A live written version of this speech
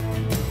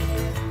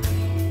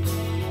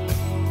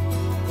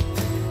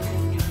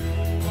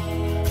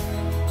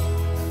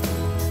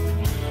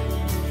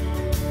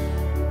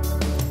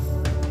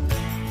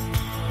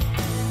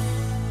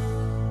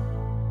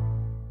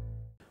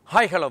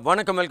Hi, hello,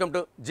 வணக்கம் welcome to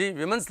G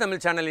women's Tamil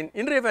சேனலின்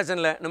இன்றைய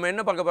ஃபேஷனில் நம்ம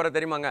என்ன பார்க்க போகிறோம்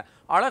தெரியுமாங்க?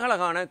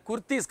 அழகழகான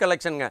குர்த்திஸ்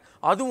கலெக்ஷனுங்க.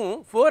 அதுவும்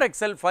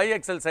 4XL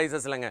 5XL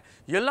சைஸஸ்லங்க.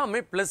 எல்லாமே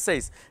ப்ளஸ்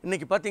சைஸ்.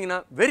 இன்றைக்கி பார்த்தீங்கன்னா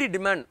வெரி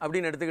டிமாண்ட்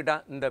அப்படின்னு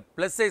எடுத்துக்கிட்டால் இந்த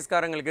ப்ளஸ்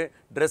சைஸ்காரங்களுக்கு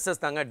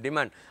ட்ரெஸ்ஸஸ் தாங்க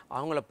டிமாண்ட்.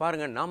 அவங்கள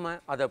பாருங்கள், நாம்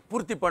அதை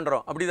பூர்த்தி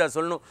பண்ணுறோம் அப்படி தான்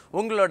சொல்லணும்.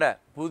 உங்களோட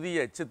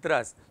புதிய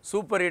சித்ராஸ்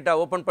சூப்பர்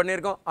ஹீட்டாக ஓப்பன்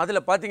பண்ணியிருக்கோம்.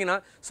 அதில் பார்த்தீங்கன்னா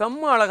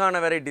செம்ம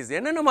அழகான வெரைட்டிஸ்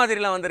என்னென்ன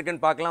மாதிரிலாம்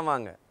வந்திருக்குன்னு பார்க்கலாம்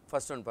வாங்க.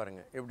 ஃபர்ஸ்ட் ஒன்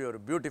பாருங்கள், எப்படி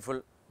ஒரு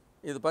பியூட்டிஃபுல்.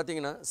 இது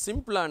பார்த்தீங்கன்னா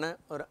சிம்பிளான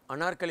ஒரு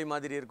அனார்கலி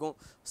மாதிரி இருக்கும்.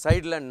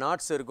 சைடில்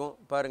நாட்ஸ் இருக்கும்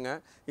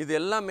பாருங்கள். இது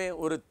எல்லாமே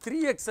ஒரு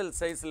 3XL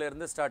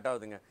சைஸ்லேருந்து ஸ்டார்ட்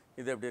ஆகுதுங்க.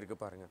 இது எப்படி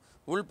இருக்குது பாருங்கள்.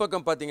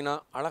 உள்பக்கம் பார்த்தீங்கன்னா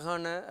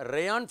அழகான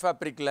ரேயான்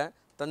ஃபேப்ரிக்கில்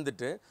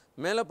தந்துட்டு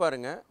மேலே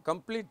பாருங்கள்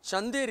கம்ப்ளீட்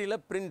சந்தேரியில்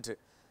பிரிண்ட்டு,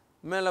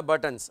 மேலே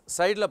பட்டன்ஸ்,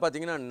 சைடில்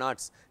பார்த்தீங்கன்னா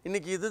நாட்ஸ்.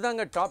 இன்றைக்கி இது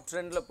தாங்க டாப்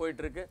ட்ரெண்டில்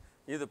போயிட்டுருக்கு.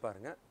 இது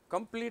பாருங்கள்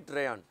கம்ப்ளீட்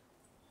ரேயான்,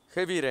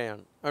 ஹெவி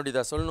ரேயான் அப்படி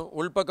தான் சொல்லணும்.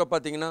 உள்பக்கம்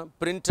பார்த்தீங்கன்னா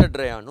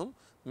பிரிண்டட் ரேயானும்,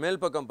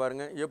 மேல் பக்கம்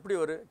பாருங்கள் எப்படி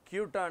ஒரு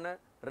க்யூட்டான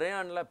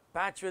ரேயானில்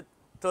பேட்ச் வித்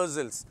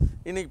டர்சல்ஸ்.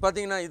 இன்றைக்கி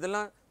பார்த்தீங்கன்னா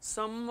இதெல்லாம்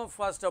செம்ம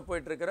ஃபாஸ்ட்டாக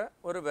போயிட்டுருக்கிற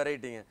ஒரு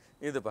வெரைட்டிங்க.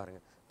 இது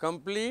பாருங்கள்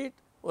கம்ப்ளீட்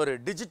ஒரு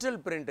டிஜிட்டல்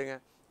பிரிண்ட்டுங்க,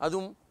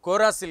 அதுவும்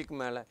கோரா சில்க்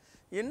மேலே.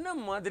 என்ன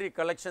மாதிரி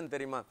கலெக்ஷன்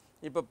தெரியுமா?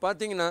 இப்போ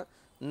பார்த்தீங்கன்னா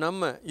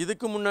நம்ம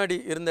இதுக்கு முன்னாடி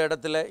இருந்த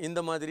இடத்துல இந்த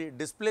மாதிரி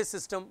டிஸ்பிளே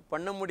சிஸ்டம்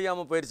பண்ண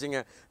முடியாமல் போயிடுச்சிங்க.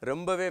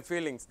 ரொம்பவே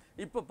ஃபீலிங்ஸ்.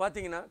 இப்போ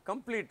பார்த்தீங்கன்னா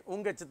கம்ப்ளீட்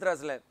உங்கள்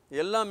சித்ராஸில்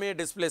எல்லாமே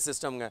டிஸ்பிளே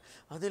சிஸ்டம்ங்க.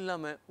 அது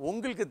இல்லாமல்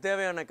உங்களுக்கு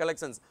தேவையான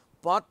கலெக்ஷன்ஸ்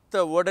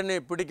பார்த்த உடனே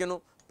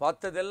பிடிக்கணும்,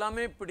 பார்த்தது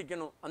எல்லாமே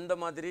பிடிக்கணும், அந்த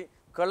மாதிரி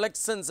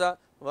கலெக்ஷன்ஸாக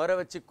வர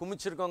வச்சு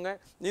குமிச்சிருக்கோங்க.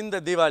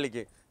 இந்த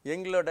தீபாவளிக்கு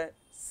எங்களோட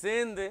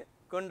சேர்ந்து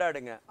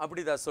கொண்டாடுங்க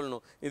அப்படி தான்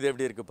சொல்லணும். இது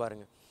எப்படி இருக்குது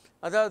பாருங்கள்.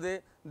 அதாவது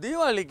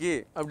தீபாவளிக்கு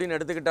அப்படின்னு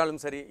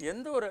எடுத்துக்கிட்டாலும் சரி,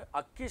 எந்த ஒரு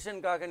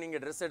அக்கேஷனுக்காக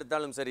நீங்கள் ட்ரெஸ்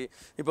எடுத்தாலும் சரி,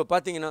 இப்போ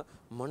பார்த்தீங்கன்னா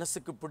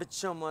மனசுக்கு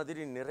பிடிச்ச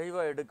மாதிரி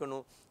நிறைவாக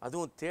எடுக்கணும்,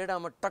 அதுவும்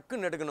தேடாமல்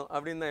டக்குன்னு எடுக்கணும்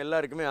அப்படின்னு தான்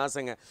எல்லாருக்குமே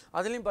ஆசைங்க.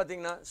 அதுலேயும்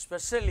பார்த்தீங்கன்னா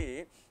ஸ்பெஷலி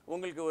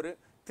உங்களுக்கு ஒரு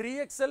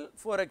 3XL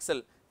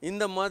 4XL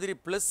இந்த மாதிரி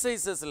ப்ளஸ்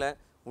சைஸஸில்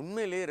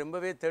உண்மையிலேயே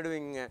ரொம்பவே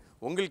தேடுவீங்க.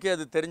 உங்களுக்கே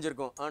அது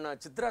தெரிஞ்சிருக்கும். ஆனால்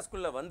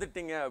சித்ராஸ்குள்ளே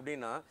வந்துட்டீங்க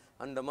அப்படின்னா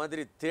அந்த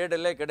மாதிரி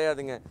தேடலே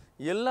கிடையாதுங்க.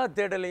 எல்லா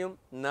தேடலையும்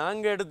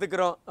நாங்கள்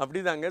எடுத்துக்கிறோம்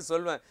அப்படி தாங்க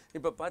சொல்வேன்.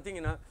 இப்போ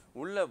பார்த்தீங்கன்னா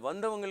உள்ளே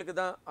வந்தவங்களுக்கு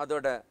தான்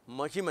அதோட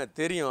மகிமை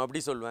தெரியும்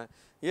அப்படி சொல்வேன்.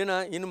 ஏன்னா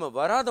இனிமேல்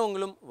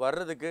வராதவங்களும்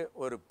வர்றதுக்கு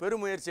ஒரு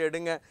பெருமுயற்சி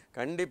எடுங்க.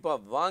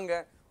 கண்டிப்பாக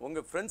வாங்க,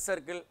 உங்கள் ஃப்ரெண்ட்ஸ்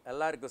சர்க்கிள்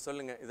எல்லாருக்கும்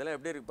சொல்லுங்கள். இதெல்லாம்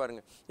எப்படி இருக்கு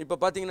பாருங்கள். இப்போ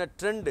பார்த்தீங்கன்னா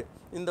ட்ரெண்டு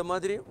இந்த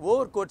மாதிரி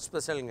ஓவர் கோட்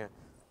ஸ்பெஷலுங்க.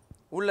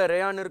 உள்ள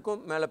ரேயான்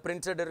இருக்கும், மேலே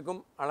பிரிண்டட் இருக்கும்,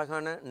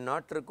 அழகான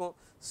நாட் இருக்கும்,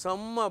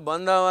 செம்ம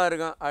பந்தாவாக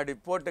இருக்கும். அப்படி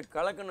போட்டு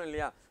கலக்கணும்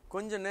இல்லையா?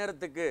 கொஞ்சம்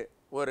நேரத்துக்கு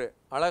ஒரு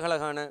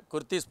அழகழகான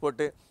குர்த்திஸ்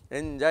போட்டு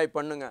என்ஜாய்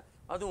பண்ணுங்க.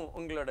 அதுவும்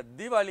உங்களோட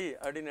தீபாவளி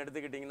அப்படின்னு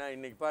எடுத்துக்கிட்டிங்கன்னா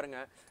இன்றைக்கி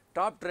பாருங்கள்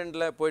டாப்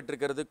ட்ரெண்டில்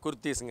போயிட்டுருக்கிறது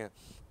குர்த்திஸுங்க.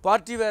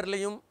 பார்ட்டி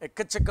வேர்லேயும்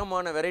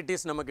எக்கச்சக்கமான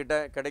வெரைட்டிஸ் நம்மக்கிட்ட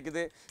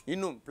கிடைக்குது.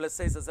 இன்னும் ப்ளஸ்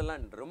சைஸஸ்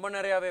எல்லாம் ரொம்ப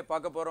நிறையாவே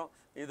பார்க்க போகிறோம்.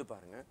 இது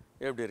பாருங்கள்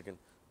எப்படி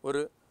இருக்குன்னு.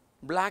 ஒரு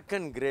பிளாக்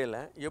அண்ட் கிரேல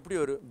எப்படி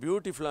ஒரு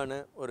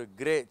பியூட்டிஃபுல்லான ஒரு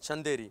கிரே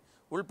சந்தேரி.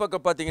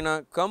 உள்பக்கம் பார்த்தீங்கன்னா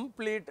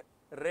கம்ப்ளீட்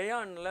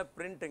ரேயானில்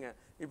பிரிண்ட்டுங்க.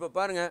 இப்போ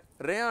பாருங்கள்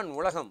ரேயான்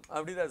உலகம்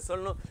அப்படி தான்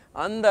சொல்லணும்.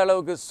 அந்த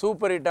அளவுக்கு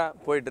சூப்பர் ஹிட்டாக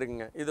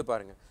போயிட்டுருக்குங்க. இது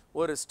பாருங்கள்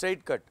ஒரு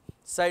ஸ்ட்ரெயிட் கட்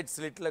சைட்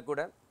ஸ்லிட்டில்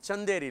கூட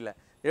சந்தேரியில்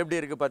எப்படி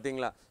இருக்குது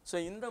பார்த்தீங்களா? ஸோ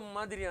இந்த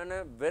மாதிரியான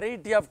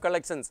வெரைட்டி ஆஃப்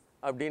கலெக்ஷன்ஸ்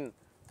அப்படின்னு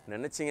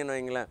நினச்சிங்கன்னு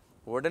வைங்களேன்,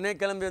 உடனே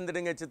கிளம்பி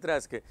வந்துடுங்க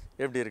சித்ராஸ்க்கு.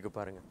 எப்படி இருக்குது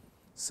பாருங்கள்,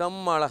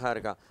 செம்ம அழகாக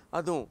இருக்கா.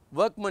 அதுவும்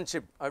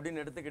ஒர்க்மன்ஷிப்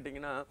அப்படின்னு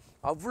எடுத்துக்கிட்டிங்கன்னா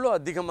அவ்வளோ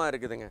அதிகமாக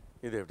இருக்குதுங்க.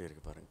 இது எப்படி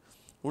இருக்குது பாருங்கள்.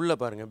 உள்ளே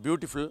பாருங்கள்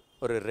பியூட்டிஃபுல்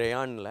ஒரு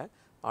ரேயானில்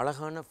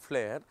அழகான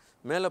ஃப்ளேர்,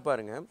 மேலே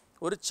பாருங்கள்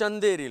ஒரு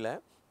சந்தேரியில்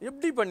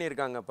எப்படி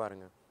பண்ணியிருக்காங்க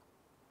பாருங்கள்.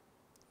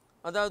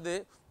 அதாவது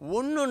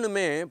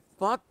ஒன்றுமே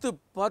பார்த்து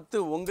பார்த்து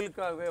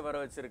உங்களுக்காகவே வர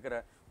வச்சுருக்கிற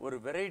ஒரு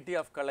வெரைட்டி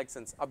ஆஃப்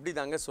கலெக்ஷன்ஸ் அப்படி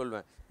தாங்க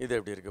சொல்வேன். இது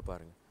எப்படி இருக்குது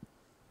பாருங்கள்.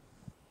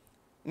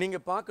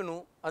 நீங்கள்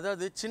பார்க்கணும்,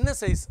 அதாவது சின்ன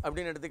சைஸ்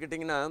அப்படின்னு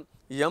எடுத்துக்கிட்டிங்கன்னா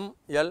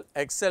ML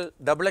XL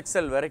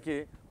XXL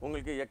வரைக்கும்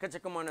உங்களுக்கு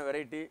எக்கச்சக்கமான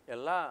வெரைட்டி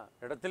எல்லா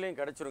இடத்துலையும்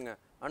கிடச்சிருங்க.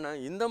 ஆனால்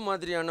இந்த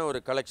மாதிரியான ஒரு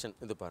கலெக்ஷன்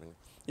இது பாருங்கள்.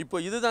 இப்போ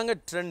இது தாங்க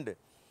ட்ரெண்டு.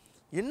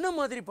 என்ன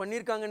மாதிரி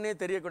பண்ணியிருக்காங்கன்னே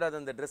தெரியக்கூடாது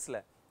அந்த ட்ரெஸ்ஸில்,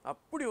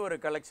 அப்படி ஒரு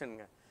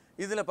கலெக்ஷனுங்க.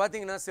 இதில்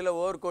பார்த்தீங்கன்னா சில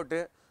ஓவர் கோட்டு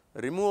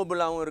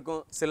ரிமூவபிளாகவும்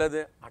இருக்கும்,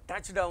 சிலது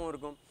அட்டாச்சாகவும்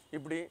இருக்கும்.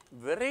 இப்படி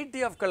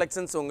வெரைட்டி ஆஃப்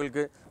கலெக்ஷன்ஸ்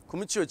உங்களுக்கு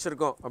குமிச்சு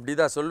வச்சுருக்கோம் அப்படி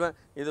தான் சொல்வேன்.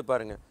 இது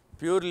பாருங்கள்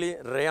பியூர்லி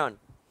ரேயான்,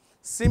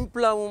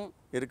 சிம்பிளாகவும்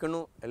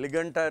இருக்கணும்,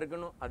 எலிகண்ட்டாக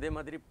இருக்கணும், அதே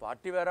மாதிரி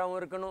பார்ட்டி வேராகவும்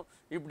இருக்கணும்.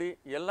 இப்படி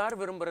எல்லோரும்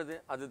விரும்புகிறது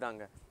அது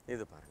தாங்க.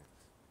 இது பாருங்கள்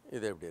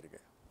இது எப்படி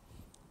இருக்குது.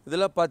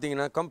 இதில்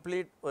பார்த்தீங்கன்னா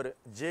கம்ப்ளீட் ஒரு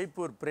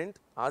ஜெய்ப்பூர் பிரிண்ட்,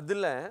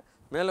 அதில்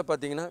மேலே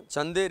பார்த்தீங்கன்னா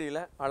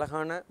சந்தேரியில்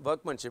அழகான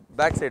ஒர்க்மன்ஷிப்.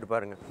 பேக் சைடு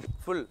பாருங்கள்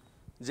ஃபுல்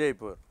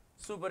ஜெய்ப்பூர்,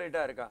 சூப்பர்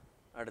ஹிட்டாக இருக்கா?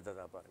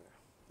 அடுத்ததாக பாருங்கள்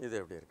இது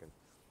எப்படி இருக்குது.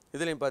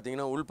 இதுலேயும்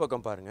பார்த்தீங்கன்னா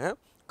உள்பக்கம் பாருங்கள்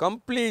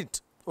கம்ப்ளீட்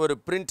ஒரு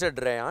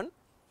பிரிண்டட் ரேயான்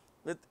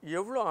வித்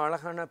எவ்வளோ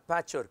அழகான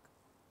பேட்ச் ஒர்க்,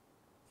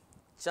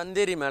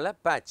 சந்தேரி மேலே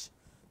பேட்ச்,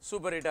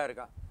 சூப்பர் ஹிட்டாக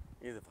இருக்கா?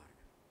 இது பாருங்கள்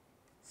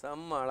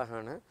செம்ம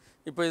அழகான.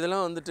 இப்போ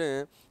இதெல்லாம் வந்துட்டு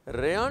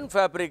ரேயான்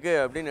ஃபேப்ரிக்கு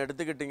அப்படின்னு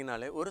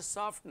எடுத்துக்கிட்டிங்கனாலே ஒரு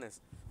சாஃப்ட்னஸ்,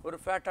 ஒரு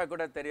ஃபேட்டாக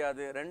கூட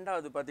தெரியாது.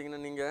 ரெண்டாவது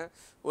பார்த்தீங்கன்னா நீங்கள்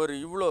ஒரு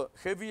இவ்வளோ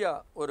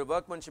ஹெவியாக ஒரு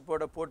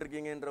ஒர்க்மன்ஷிப்போட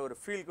போட்டிருக்கீங்கன்ற ஒரு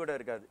ஃபீல் கூட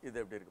இருக்காது. இது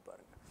எப்படி இருக்குது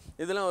பாருங்கள்.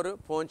 இதெல்லாம் ஒரு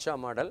போன்ச்சா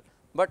model,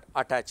 but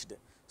attached.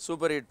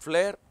 Super hit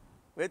Flair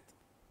with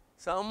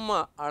செம்ம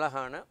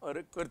அழகான ஒரு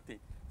குர்த்தி,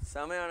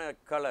 செமையான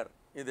கலர்.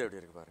 இது எப்படி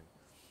இருக்கு பாருங்கள்.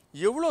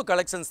 எவ்வளோ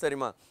கலெக்ஷன்ஸ்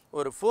தெரியுமா?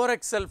 ஒரு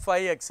 4XL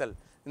 5XL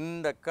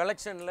இந்த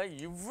கலெக்ஷனில்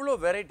இவ்வளோ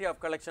வெரைட்டி ஆஃப்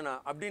கலெக்ஷனா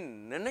அப்படின்னு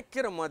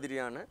நினைக்கிற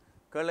மாதிரியான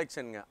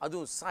கலெக்ஷனுங்க.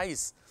 அதுவும்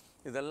சைஸ்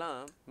இதெல்லாம்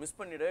மிஸ்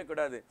பண்ணிடவே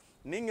கூடாது.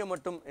 நீங்கள்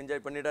மட்டும்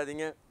என்ஜாய்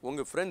பண்ணிடாதீங்க,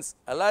 உங்கள் ஃப்ரெண்ட்ஸ்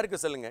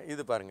எல்லாருக்கும் சொல்லுங்கள்.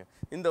 இது பாருங்கள்,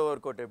 இந்த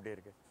ஓவர் கோட் எப்படி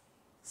இருக்குது,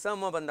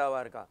 செம்ம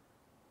பந்தாவாக இருக்கா.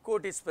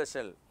 கோட்டி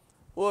ஸ்பெஷல்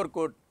ஓவர்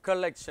கோட்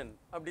கலெக்ஷன்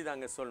அப்படி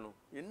தாங்க சொல்லணும்.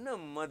 என்ன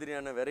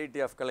மாதிரியான வெரைட்டி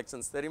ஆஃப்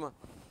கலெக்ஷன்ஸ் தெரியுமா?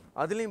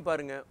 அதுலேயும்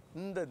பாருங்கள்,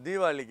 இந்த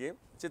தீபாவளிக்கு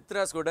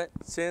சித்ராஸ் கூட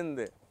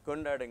சேர்ந்து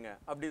கொண்டாடுங்க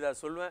அப்படி தான்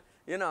சொல்லுவேன்.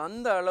 ஏன்னா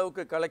அந்த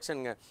அளவுக்கு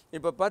கலெக்ஷனுங்க.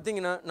 இப்போ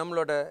பார்த்தீங்கன்னா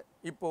நம்மளோட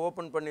இப்போ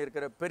ஓப்பன்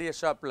பண்ணியிருக்கிற பெரிய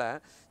ஷாப்பில்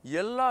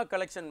எல்லா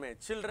கலெக்ஷனுமே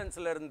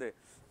சில்ட்ரன்ஸ்லேருந்து,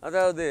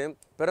 அதாவது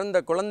பிறந்த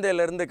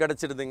குழந்தையிலேருந்து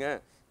கிடச்சிடுதுங்க.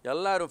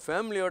 எல்லோரும்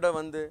ஃபேமிலியோடு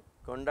வந்து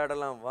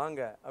கொண்டாடலாம்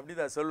வாங்க அப்படி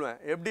தான் சொல்லுவேன்.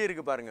 எப்படி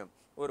இருக்குது பாருங்கள்,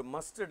 ஒரு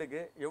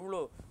மஸ்டர்டுக்கு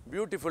எவ்வளோ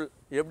பியூட்டிஃபுல்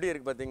எப்படி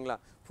இருக்குது பார்த்தீங்களா?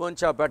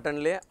 ஃபோன்ஷா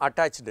பேட்டர்ன்லேயே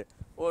அட்டாச்சு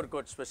ஓவர்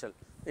கோட் ஸ்பெஷல்.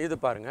 இது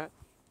பாருங்கள்,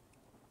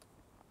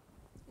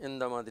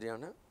 இந்த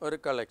மாதிரியான ஒரு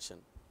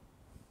கலெக்ஷன்.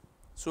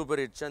 சூப்பர்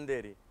ஹிட்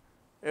சந்தேரி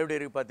எப்படி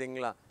இருக்குது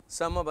பார்த்தீங்களா?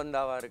 செம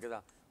பந்தாவாக இருக்குதா?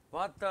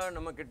 பார்த்தா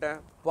நம்மக்கிட்ட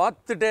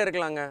பார்த்துட்டே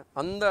இருக்கலாங்க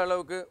அந்த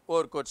அளவுக்கு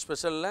ஓவர் கோட்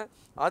ஸ்பெஷலில்.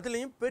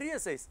 அதுலேயும் பெரிய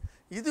சைஸ்,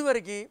 இது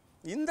வரைக்கும்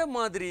இந்த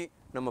மாதிரி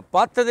நம்ம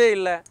பார்த்ததே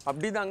இல்லை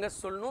அப்படி தாங்க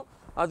சொல்லணும்.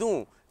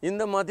 அதுவும்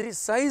இந்த மாதிரி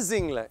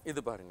சைஸிங்கில். இது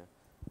பாருங்கள்,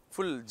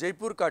 ஃபுல்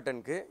ஜெய்ப்பூர்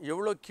காட்டனுக்கு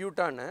எவ்வளோ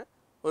க்யூட்டான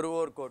ஒரு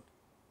ஓவர் கோட்,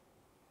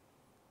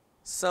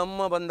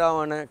 செம்ம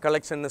பந்தாவான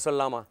கலெக்ஷன்னு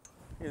சொல்லலாமா?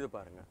 இது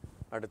பாருங்கள்,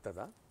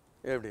 அடுத்ததா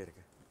எப்படி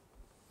இருக்குது,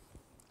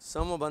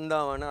 செம்ம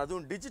பந்தாவான,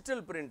 அதுவும்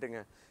டிஜிட்டல் பிரிண்ட்டுங்க.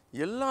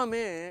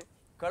 எல்லாமே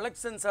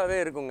கலெக்ஷன்ஸாகவே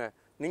இருக்குங்க,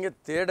 நீங்கள்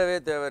தேடவே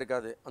தேவை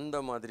இருக்காது அந்த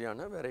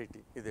மாதிரியான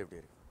வெரைட்டி. இது எப்படி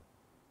இருக்குது,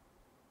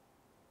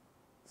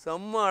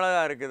 செம்ம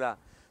அழகாக இருக்குதா?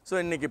 ஸோ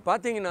இன்றைக்கி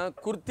பார்த்தீங்கன்னா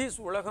குர்த்திஸ்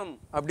உலகம்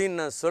அப்படின்னு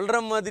நான் சொல்கிற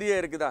மாதிரியே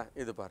இருக்குதா?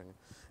 இது பாருங்கள்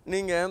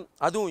நீங்கள்,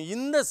 அதுவும்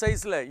இந்த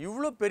சைஸில்,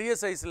 இவ்வளோ பெரிய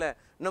சைஸில்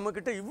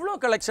நம்மக்கிட்ட இவ்வளோ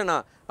கலெக்ஷனா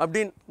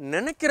அப்படின்னு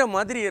நினைக்கிற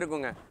மாதிரி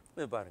இருக்குங்க.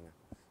 இது பாருங்கள்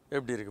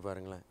எப்படி இருக்குது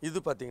பாருங்களேன். இது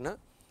பார்த்தீங்கன்னா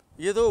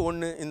ஏதோ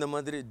ஒன்று இந்த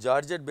மாதிரி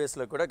ஜார்ஜெட்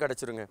பேஸில் கூட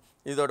கிடச்சிருங்க.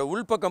 இதோட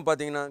உள்பக்கம்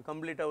பார்த்தீங்கன்னா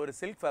கம்ப்ளீட்டாக ஒரு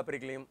சில்க்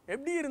ஃபேப்ரிக்லேயும்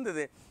எப்படி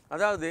இருந்தது.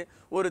 அதாவது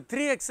ஒரு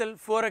 3XL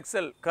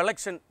 4XL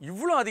கலெக்ஷன்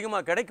இவ்வளோ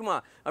அதிகமாக கிடைக்குமா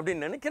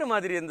அப்படின்னு நினைக்கிற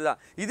மாதிரி இருந்ததா?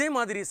 இதே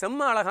மாதிரி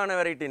செம்ம அழகான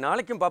வெரைட்டி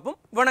நாளைக்கும் பார்ப்போம்.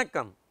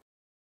 வணக்கம்.